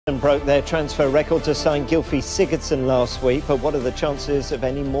Broke their transfer record to sign Gylfi Sigurdsson last week, but what are the chances of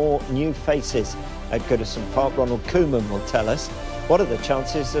any more new faces at Goodison Park? Ronald Koeman will tell us. What are the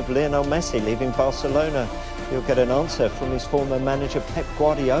chances of Lionel Messi leaving Barcelona? You'll get an answer from his former manager Pep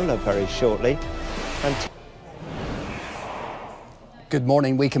Guardiola very shortly. And good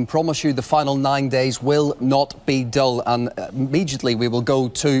morning. We can promise you the final 9 days will not be dull, and immediately we will go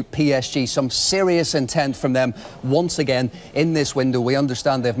to PSG. Some serious intent from them once again in this window. We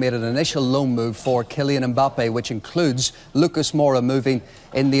understand they've made an initial loan move for Kylian Mbappe, which includes Lucas Moura moving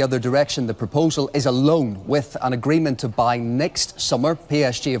in the other direction. The proposal is a loan with an agreement to buy next summer.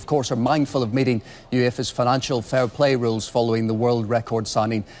 PSG, of course, are mindful of meeting UEFA's financial fair play rules following the world record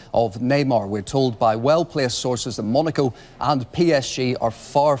signing of Neymar. We're told by well-placed sources that Monaco and PSG are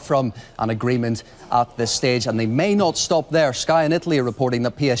far from an agreement at this stage, and they may not stop there. Sky in Italy are reporting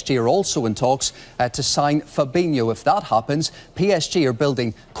that PSG are also in talks to sign Fabinho. If that happens, PSG are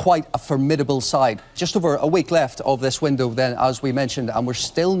building quite a formidable side. Just over a week left of this window then, as we mentioned, and we're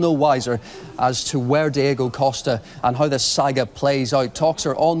still no wiser as to where Diego Costa and how this saga plays out. Talks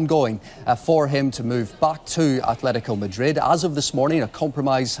are ongoing for him to move back to Atletico Madrid. As of this morning, a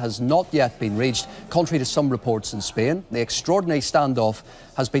compromise has not yet been reached, contrary to some reports in Spain. The extraordinary standoff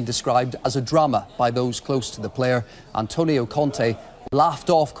has been described as a drama by those close to the player. Antonio Conte laughed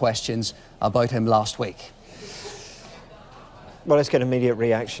off questions about him last week. Well, let's get immediate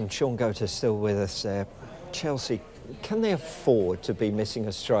reaction. Sean Goater still with us there. Chelsea, can they afford to be missing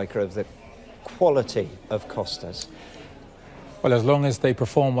a striker of the quality of Costa's? Well, as long as they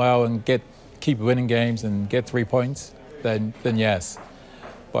perform well and keep winning games and get 3 points, then yes.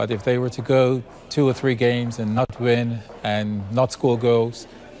 But if they were to go 2 or 3 games and not win and not score goals,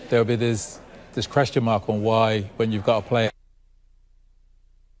 there'll be this question mark on why, when you've got a player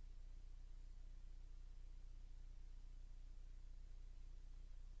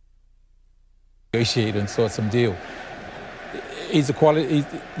negotiate and sort some deal. He's a quality,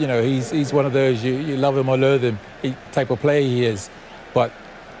 he's one of those you love him or loathe him type of player he is. But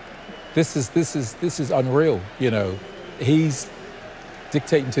this is unreal. He's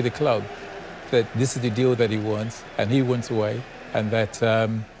dictating to the club that this is the deal that he wants, and he wants away, and that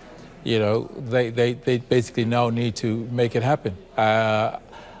they basically now need to make it happen.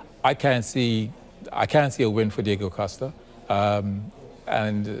 I can't see a win for Diego Costa,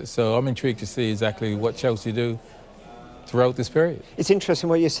 and so I'm intrigued to see exactly what Chelsea do throughout this period. It's interesting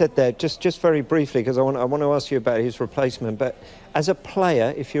what you said there, just very briefly, because I want to ask you about his replacement. But as a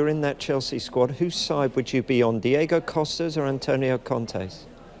player, if you're in that Chelsea squad, whose side would you be on, Diego Costa's or Antonio Conte's?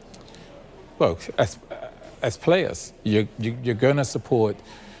 Well, as players, you're going to support.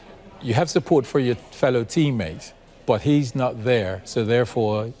 You have support for your fellow teammates, but he's not there, so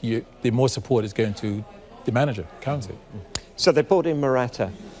therefore the more support is going to the manager, Conte. So they brought in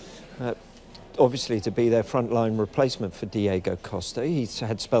Morata, obviously to be their frontline replacement for Diego Costa. He's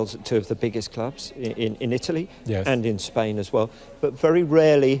had spells at 2 of the biggest clubs in Italy, yes, and in Spain as well. But very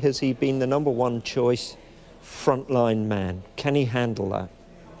rarely has he been the #1 choice frontline man. Can he handle that?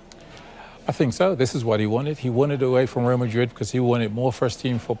 I think so. This is what he wanted. He wanted away from Real Madrid because he wanted more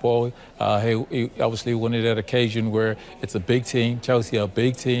first-team football. He obviously wanted that occasion where it's a big team. Chelsea are a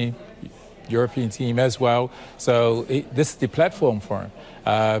big team, European team as well. So this is the platform for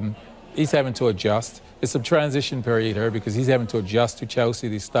him. He's having to adjust. It's a transition period here because he's having to adjust to Chelsea,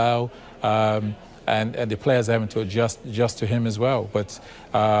 the style, and the players are having to adjust to him as well. But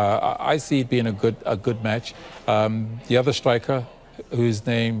I see it being a good match. The other striker, whose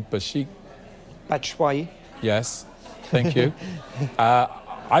name Batshuayi. Yes, thank you.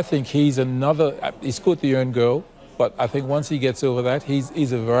 I think he's he scored the own goal, but I think once he gets over that,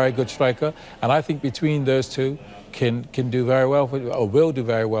 he's a very good striker. And I think between those two can do very well, or will do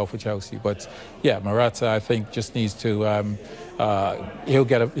very well for Chelsea. But yeah, Morata, I think, just needs to, he'll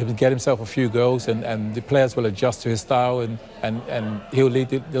get himself a few goals, and the players will adjust to his style, and he'll lead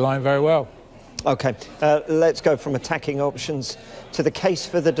the line very well. OK, let's go from attacking options to the case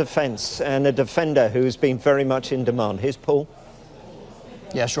for the defence, and a defender who's been very much in demand. Here's Paul.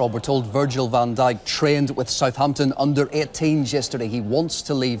 Yes, Rob, we're told Virgil van Dijk trained with Southampton under-18s yesterday. He wants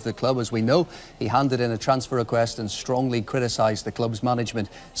to leave the club, as we know. He handed in a transfer request and strongly criticised the club's management.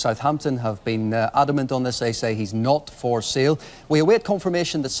 Southampton have been adamant on this. They say he's not for sale. We await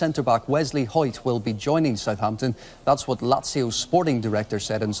confirmation that centre-back Wesley Hoyt will be joining Southampton. That's what Lazio's sporting director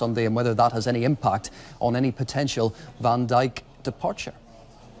said on Sunday, and whether that has any impact on any potential Van Dijk departure.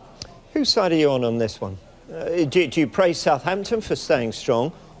 Whose side are you on this one? Do you praise Southampton for staying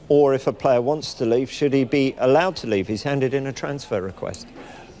strong, or if a player wants to leave, should he be allowed to leave? He's handed in a transfer request.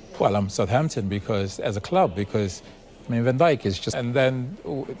 Well, I'm Southampton as a club, because I mean, Van Dijk is just, and then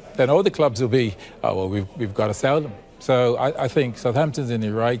all the clubs will be, oh well, we've got to sell them. So I think Southampton's in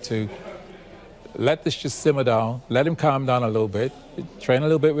the right to let this just simmer down, let him calm down a little bit, train a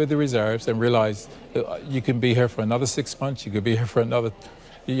little bit with the reserves, and realise you can be here for another 6 months, you could be here for another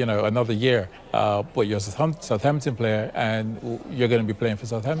year, but you're a Southampton player and you're going to be playing for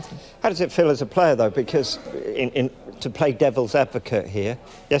Southampton. How does it feel as a player, though? Because to play devil's advocate here,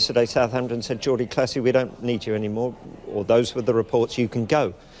 yesterday Southampton said, Jordy Clasie, we don't need you anymore, or those were the reports, you can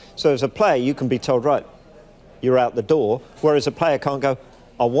go. So as a player, you can be told, right, you're out the door, whereas a player can't go,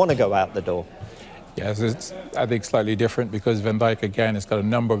 I want to go out the door. Yes, it's, I think, slightly different because Van Dijk, again, has got a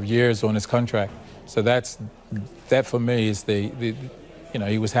number of years on his contract. So that for me is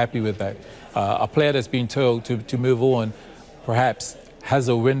he was happy with that. A player that's been told to move on perhaps has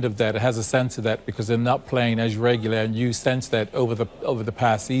a wind of that, has a sense of that because they're not playing as regular, and you sense that over the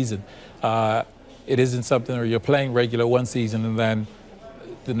past season. It isn't something where you're playing regular one season and then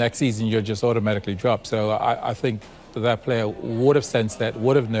the next season you're just automatically dropped. So I think that player would have sensed that,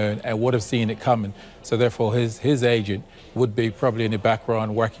 would have known, and would have seen it coming. So therefore his agent would be probably in the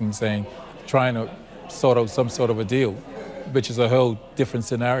background working, trying to sort out some sort of a deal, which is a whole different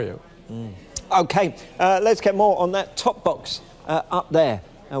scenario. OK, let's get more on that top box up there.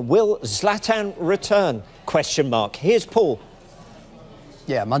 Will Zlatan return? Question mark. Here's Paul.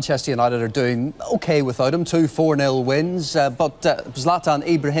 Yeah, Manchester United are doing OK without him, 2 4-0 wins, but Zlatan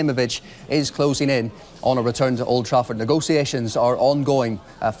Ibrahimovic is closing in on a return to Old Trafford. Negotiations are ongoing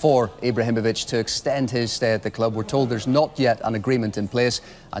for Ibrahimovic to extend his stay at the club. We're told there's not yet an agreement in place,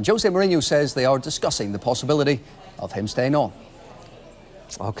 and Jose Mourinho says they are discussing the possibility of him staying on.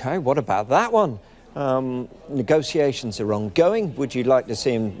 OK, what about that one? Negotiations are ongoing. Would you like to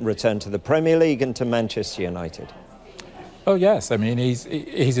see him return to the Premier League and to Manchester United? Oh yes, I mean he's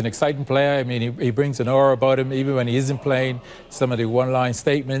an exciting player. I mean he brings an aura about him even when he isn't playing. Some of the one-line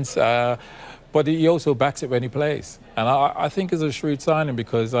statements, but he also backs it when he plays. And I think it's a shrewd signing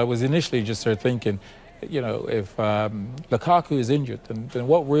because I was initially just sort of thinking, you know, if Lukaku is injured, then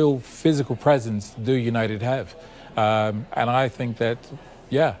what real physical presence do United have? And I think that,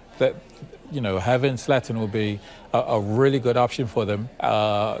 yeah, that having Zlatan will be a really good option for them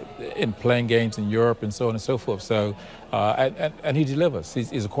in playing games in Europe and so on and so forth. So, and he delivers.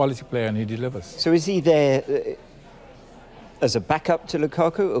 He's a quality player and he delivers. So is he there as a backup to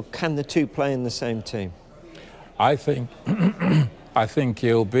Lukaku, or can the two play in the same team? I think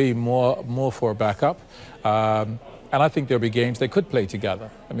he'll be more for a backup. And I think there'll be games they could play together.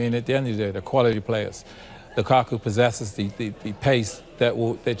 I mean, at the end of the day, they're quality players. Lukaku possesses the pace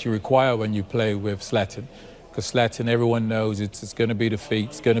that you require when you play with Zlatan. Because Zlatan, everyone knows it's going to be the feet,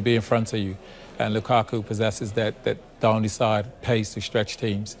 it's going to be in front of you. And Lukaku possesses that down the side pace to stretch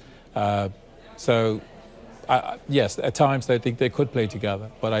teams. Yes, at times I think they could play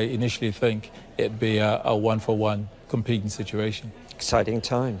together, but I initially think it'd be a one-for-one competing situation. Exciting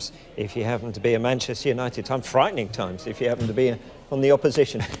times if you happen to be a Manchester United team. Frightening times if you happen to be on the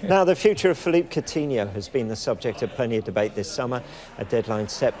opposition. Now, the future of Philippe Coutinho has been the subject of plenty of debate this summer. A deadline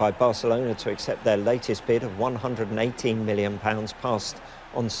set by Barcelona to accept their latest bid of £118 million passed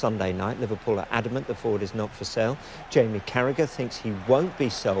on Sunday night. Liverpool are adamant the forward is not for sale. Jamie Carragher thinks he won't be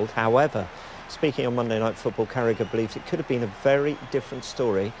sold. However, speaking on Monday Night Football, Carragher believes it could have been a very different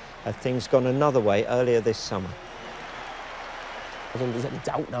story had things gone another way earlier this summer. I don't think there's any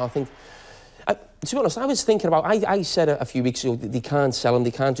doubt now. I think, to be honest, I was thinking about, I said a few weeks ago that they can't sell him,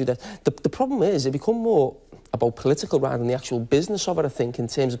 they can't do that. The problem is it become more about political rather than the actual business of it, I think, in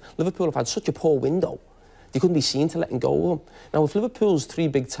terms of Liverpool have had such a poor window. They couldn't be seen to letting go of him. Now, with Liverpool's 3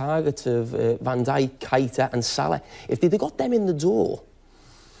 big targets of Van Dijk, Keita and Salah, if they'd got them in the door,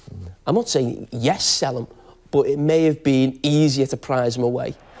 I'm not saying, yes, sell him, but it may have been easier to prize him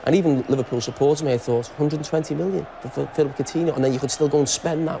away. And even Liverpool supporters may have thought 120 million for Philippe Coutinho, and then you could still go and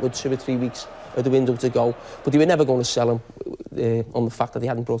spend that with 2 or 3 weeks of the window to go. But they were never going to sell him on the fact that they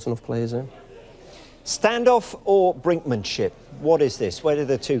hadn't brought enough players in. Standoff or brinkmanship? What is this? Where do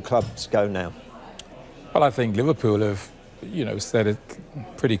the two clubs go now? Well, I think Liverpool have, said it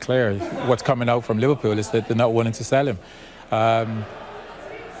pretty clear. What's coming out from Liverpool is that they're not wanting to sell him.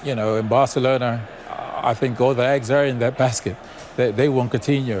 In Barcelona, I think all the eggs are in that basket. They want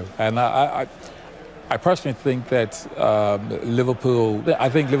Coutinho, and I personally think that Liverpool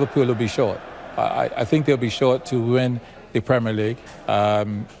will be short. I think they'll be short to win the Premier League,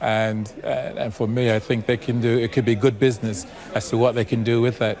 and for me, I think they can do. It could be good business as to what they can do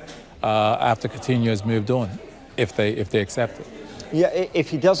with that after Coutinho has moved on, if they accept it. Yeah, if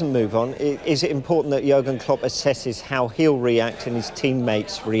he doesn't move on, is it important that Jurgen Klopp assesses how he'll react and his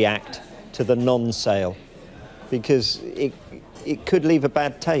teammates react to the non-sale? because it could leave a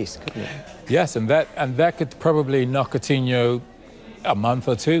bad taste, couldn't it? Yes, and that could probably knock Coutinho a month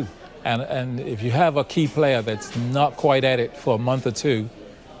or two. And if you have a key player that's not quite at it for a month or two,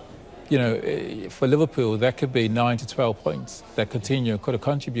 you know, for Liverpool, that could be 9 to 12 points that Coutinho could have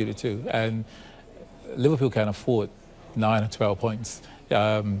contributed to. And Liverpool can't afford 9 or 12 points.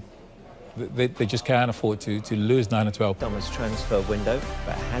 They just can't afford to lose 9 or 12. Summer's transfer window,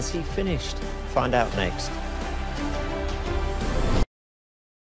 but has he finished? Find out next.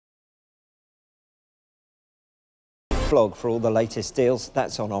 Blog for all the latest deals.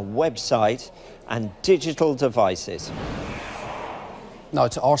 That's on our website and digital devices. Now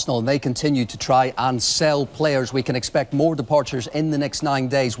to Arsenal, and they continue to try and sell players. We can expect more departures in the next 9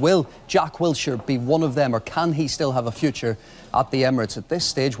 days. Will Jack Wilshere be one of them, or can he still have a future at the Emirates? At this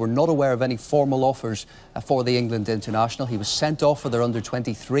stage, we're not aware of any formal offers for the England international. He was sent off for their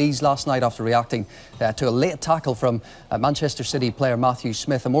under-23s last night after reacting to a late tackle from Manchester City player Matthew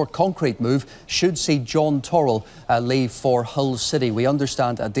Smith. A more concrete move should see John Torrell leave for Hull City. We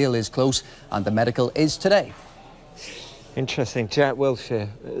understand a deal is close and the medical is today. Interesting. Jack Wilshere,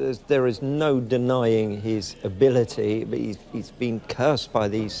 there is no denying his ability, but he's been cursed by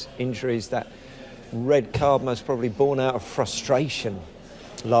these injuries. That red card most probably born out of frustration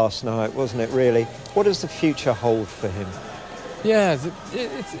last night, wasn't it, really? What does the future hold for him? Yeah,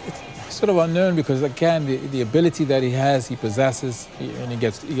 it's sort of unknown because, again, the ability that he has, he possesses, and he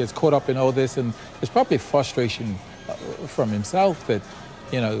gets caught up in all this, and there's probably frustration from himself that,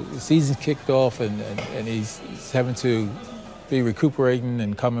 you know, the season's kicked off and he's having to be recuperating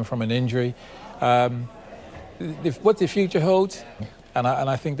and coming from an injury. What the future holds, and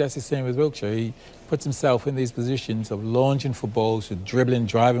I think that's the same with Wilshere. He puts himself in these positions of launching for balls, dribbling,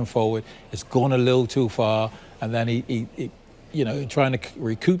 driving forward. It's gone a little too far, and then he you know, trying to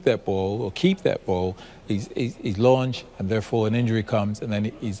recoup that ball or keep that ball, he's launched, and therefore an injury comes, and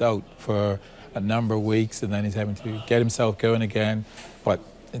then he's out for a number of weeks, and then he's having to get himself going again. But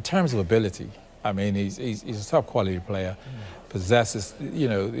in terms of ability, I mean, he's a top quality player, possesses, you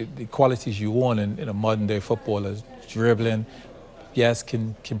know, the qualities you want in a modern day footballer. Dribbling, yes,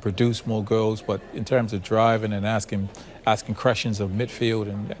 can produce more goals, but in terms of driving and asking questions of midfield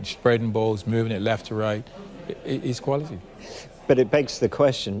and spreading balls, moving it left to right, he's quality. But it begs the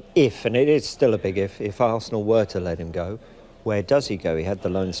question, if, and it is still a big if Arsenal were to let him go, where does he go? He had the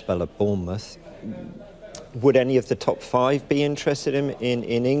loan spell at Bournemouth. Would any of the top 5 be interested in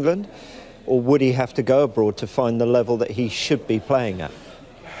England? Or would he have to go abroad to find the level that he should be playing at?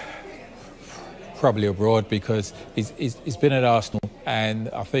 Probably abroad, because he's been at Arsenal, and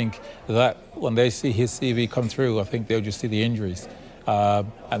I think that when they see his CV come through, I think they'll just see the injuries.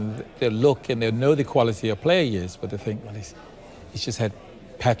 And they'll look and they'll know the quality of player he is, but they think, well, he's just had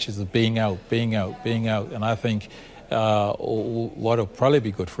patches of being out. And I think what will probably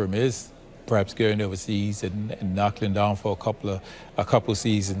be good for him is perhaps going overseas and knuckling down for a couple of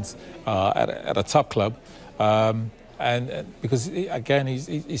seasons at a top club, and because again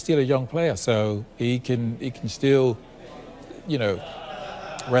he's still a young player, so he can still, you know,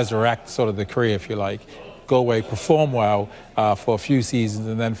 resurrect sort of the career, if you like, go away, perform well for a few seasons,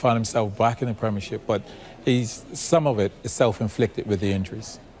 and then find himself back in the Premiership. But some of it is self-inflicted with the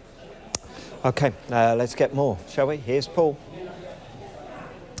injuries. OK, let's get more, shall we? Here's Paul.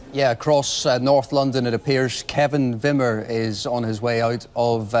 Yeah, across North London, it appears Kevin Wimmer is on his way out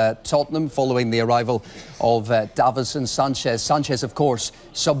of Tottenham following the arrival of Davinson Sanchez. Sanchez, of course,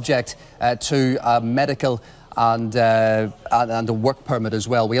 subject to medical and a work permit as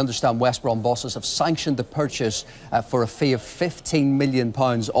well. We understand West Brom bosses have sanctioned the purchase for a fee of £15 million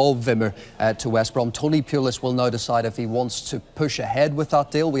of Wimmer to West Brom. Tony Pulis will now decide if he wants to push ahead with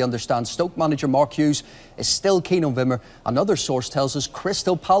that deal. We understand Stoke manager Mark Hughes is still keen on Wimmer. Another source tells us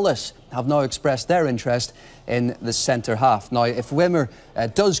Crystal Palace have now expressed their interest in the centre half. Now, if Wimmer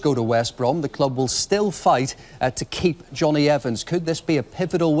does go to West Brom, the club will still fight to keep Johnny Evans. Could this be a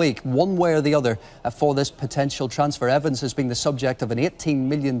pivotal week, one way or the other, for this potential transfer? Evans has been the subject of an £18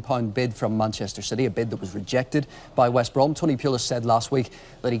 million bid from Manchester City, a bid that was rejected by West Brom. Tony Pulis said last week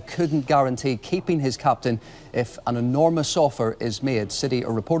that he couldn't guarantee keeping his captain if an enormous offer is made. City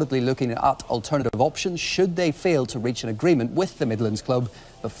are reportedly looking at alternative options should they fail to reach an agreement with the Midlands club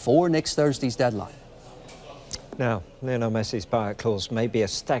before next Thursday's deadline. Now, Lionel Messi's buyout clause may be a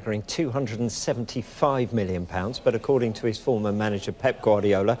staggering £275 million, but according to his former manager Pep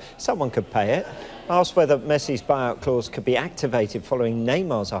Guardiola, someone could pay it. Asked whether Messi's buyout clause could be activated following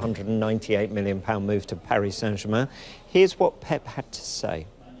Neymar's £198 million move to Paris Saint-Germain, here's what Pep had to say.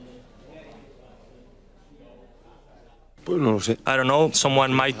 I don't know.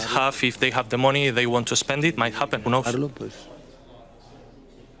 Someone might have, if they have the money, they want to spend it, might happen. Who knows?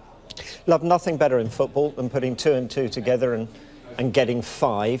 Love nothing better in football than putting 2 and 2 together and getting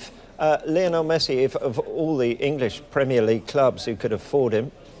 5. Lionel Messi, if of all the English Premier League clubs who could afford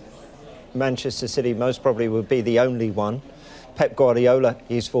him, Manchester City most probably would be the only one. Pep Guardiola,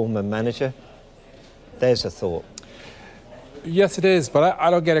 his former manager. There's a thought. Yes, it is, but I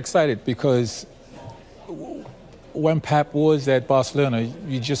don't get excited because when Pep was at Barcelona,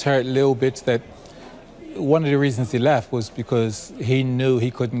 you just heard little bits that one of the reasons he left was because he knew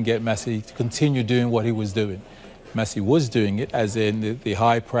he couldn't get Messi to continue doing what he was doing. Messi was doing it, as in the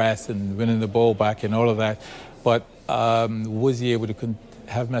high press and winning the ball back and all of that, but was he able to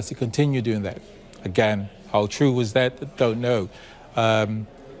have Messi continue doing that? Again, how true was that? Don't know.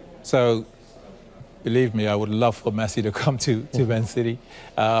 So, believe me, I would love for Messi to come to Man City,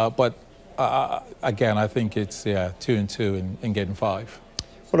 but again, I think it's 2 and 2 and getting 5.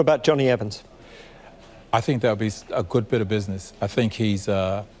 What about Johnny Evans? I think that'll be a good bit of business. I think he's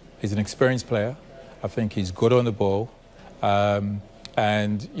an experienced player. I think he's good on the ball,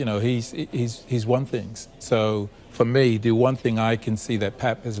 and you know he's won things. So for me, the one thing I can see that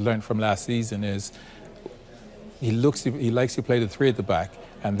Pep has learned from last season is he likes to play the 3 at the back,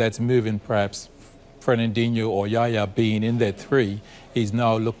 and that's moving perhaps Fernandinho or Yaya being in that 3. He's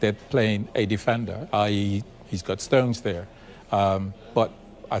now looked at playing a defender, i.e. he's got Stones there. But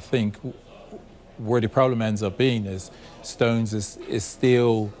I think where the problem ends up being is Stones is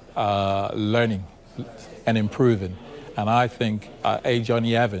still learning and improving. And I think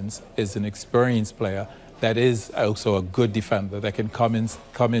Johnny Evans is an experienced player that is also a good defender that can come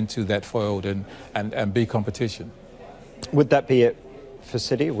into that fold and be competition. Would that be it for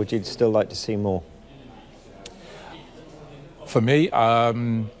City, or would you still like to see more? For me, I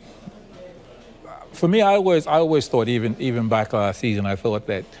always thought, even back last season, I thought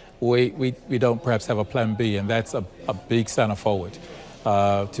that we don't perhaps have a plan B, and that's a big centre forward.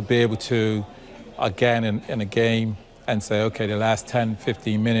 To be able to, again, in a game and say, okay, the last 10,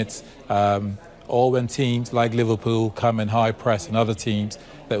 15 minutes, all when teams like Liverpool come in high press and other teams,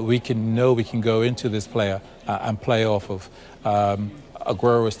 that we can go into this player and play off of.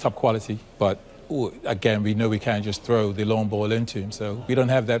 Aguero is top quality, but again, we know we can't just throw the long ball into him, so we don't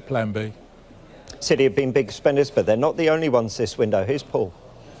have that plan B. City have been big spenders, but they're not the only ones this window. Here's Paul.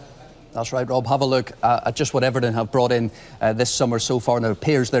 That's right, Rob. Have a look at just what Everton have brought in this summer so far, and it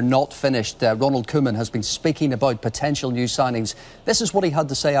appears they're not finished. Ronald Koeman has been speaking about potential new signings. This is what he had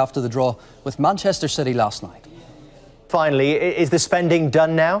to say after the draw with Manchester City last night. Finally, is the spending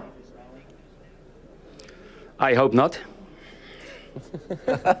done now? I hope not.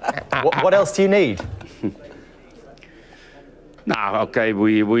 What else do you need? Nah, okay,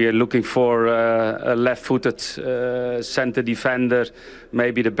 we are looking for a left-footed centre defender,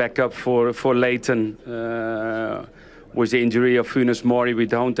 maybe the backup for Leighton. With the injury of Funes Mori, we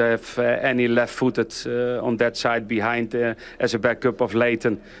don't have any left-footed on that side behind as a backup of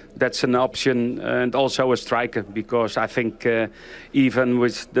Leighton. That's an option, and also a striker, because I think even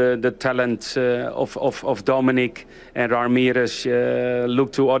with the talent of Dominic and Ramirez,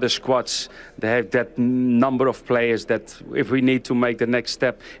 look to other squads, they have that number of players that if we need to make the next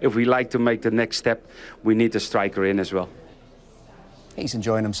step, if we like to make the next step, we need a striker in as well. He's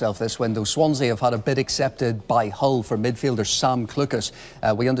enjoying himself this window. Swansea have had a bid accepted by Hull for midfielder Sam Clucas.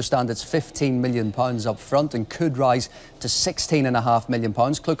 We understand it's £15 million up front and could rise to £16.5 million.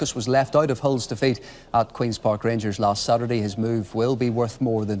 Clucas was left out of Hull's defeat at Queen's Park Rangers last Saturday. His move will be worth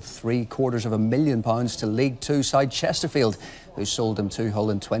more than £750,000 to League Two side Chesterfield, who sold him to Hull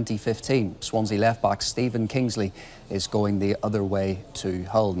in 2015. Swansea left-back Stephen Kingsley is going the other way to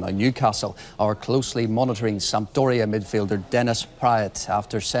Hull. Now, Newcastle are closely monitoring Sampdoria midfielder Dennis Praet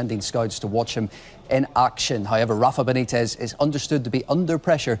after sending scouts to watch him in action. However, Rafa Benitez is understood to be under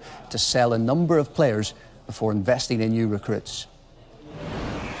pressure to sell a number of players before investing in new recruits.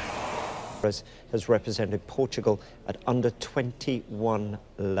 Has represented Portugal at under 21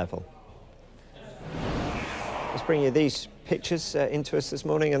 level. Let's bring you these pictures into us this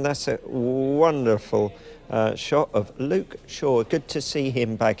morning, and that's a wonderful shot of Luke Shaw. Good to see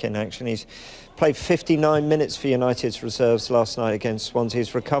him back in action. He's played 59 minutes for United's reserves last night against Swansea.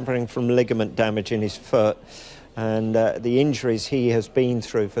 He's recovering from ligament damage in his foot, and the injuries he has been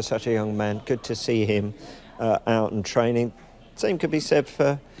through for such a young man. Good to see him out and training. Same could be said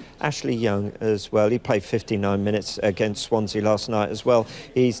for Ashley Young as well. He played 59 minutes against Swansea last night as well.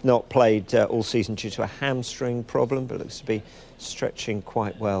 He's not played all season due to a hamstring problem, but looks to be stretching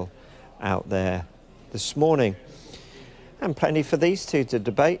quite well out there this morning. And plenty for these two to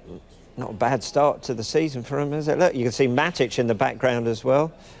debate. not a bad start to the season for him, is it? Look, you can see Matic in the background as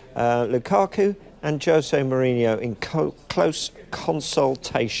well. Lukaku and Jose Mourinho in close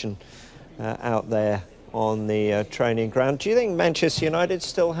consultation out there on the training ground. Do you think Manchester United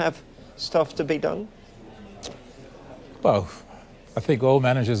still have stuff to be done? Well, I think all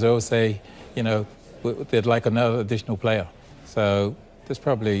managers always say, you know, they'd like another additional player. So there's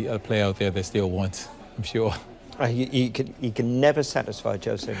probably a player out there they still want, I'm sure. You can never satisfy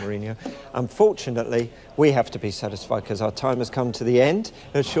Jose Mourinho. Unfortunately, we have to be satisfied because our time has come to the end.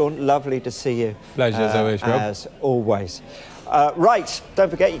 Sean, lovely to see you. Pleasure as always, Rob. As always. Right, don't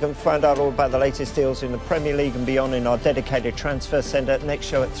forget you can find out all about the latest deals in the Premier League and beyond in our dedicated transfer centre. Next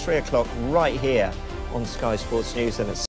show at 3 o'clock right here on Sky Sports News and at